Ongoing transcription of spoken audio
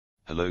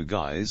Hello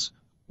guys,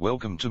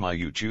 welcome to my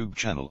YouTube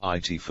channel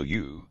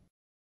IT4U.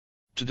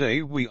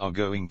 Today we are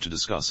going to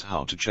discuss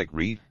how to check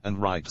read and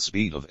write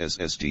speed of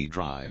SSD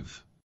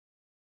drive.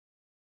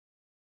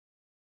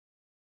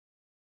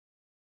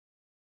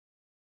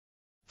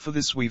 For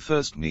this we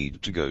first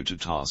need to go to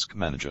Task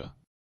Manager.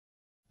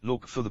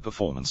 Look for the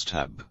Performance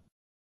tab.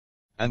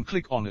 And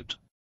click on it.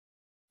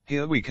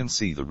 Here we can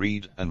see the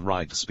read and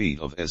write speed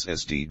of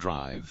SSD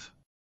drive.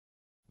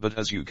 But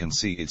as you can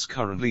see it's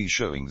currently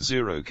showing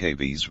 0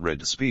 kb's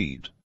read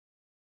speed.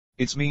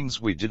 It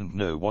means we didn't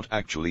know what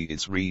actually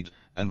its read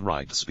and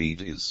write speed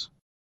is.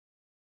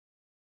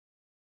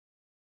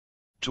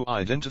 To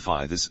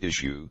identify this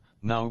issue,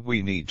 now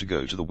we need to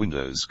go to the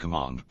Windows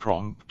command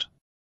prompt.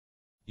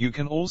 You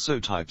can also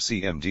type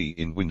CMD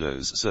in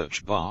Windows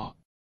search bar.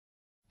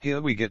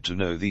 Here we get to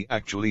know the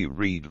actually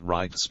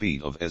read-write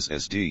speed of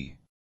SSD.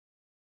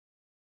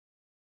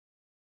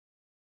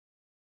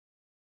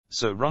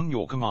 So run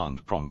your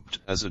command prompt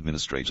as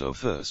administrator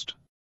first.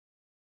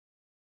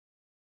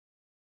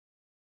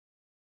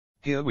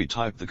 Here we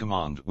type the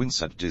command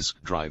WinSat disk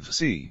drive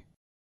C.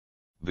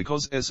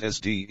 Because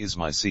SSD is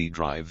my C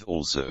drive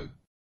also.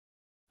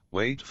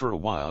 Wait for a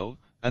while,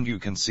 and you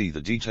can see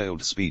the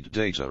detailed speed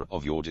data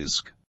of your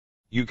disk.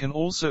 You can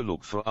also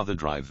look for other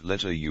drive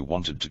letter you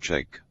wanted to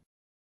check.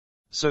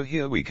 So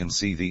here we can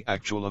see the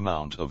actual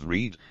amount of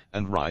read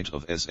and write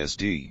of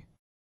SSD.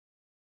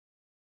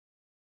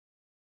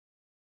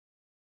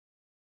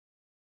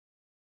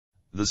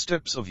 The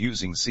steps of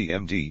using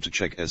CMD to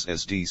check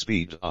SSD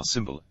speed are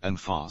simple and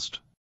fast.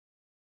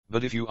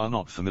 But if you are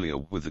not familiar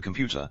with the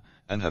computer,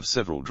 and have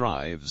several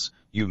drives,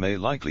 you may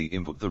likely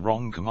input the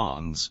wrong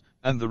commands,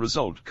 and the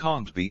result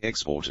can't be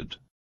exported.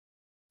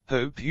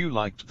 Hope you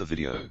liked the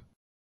video.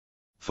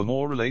 For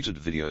more related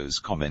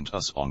videos comment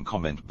us on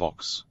comment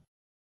box.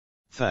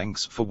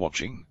 Thanks for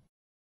watching.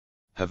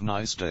 Have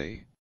nice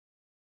day.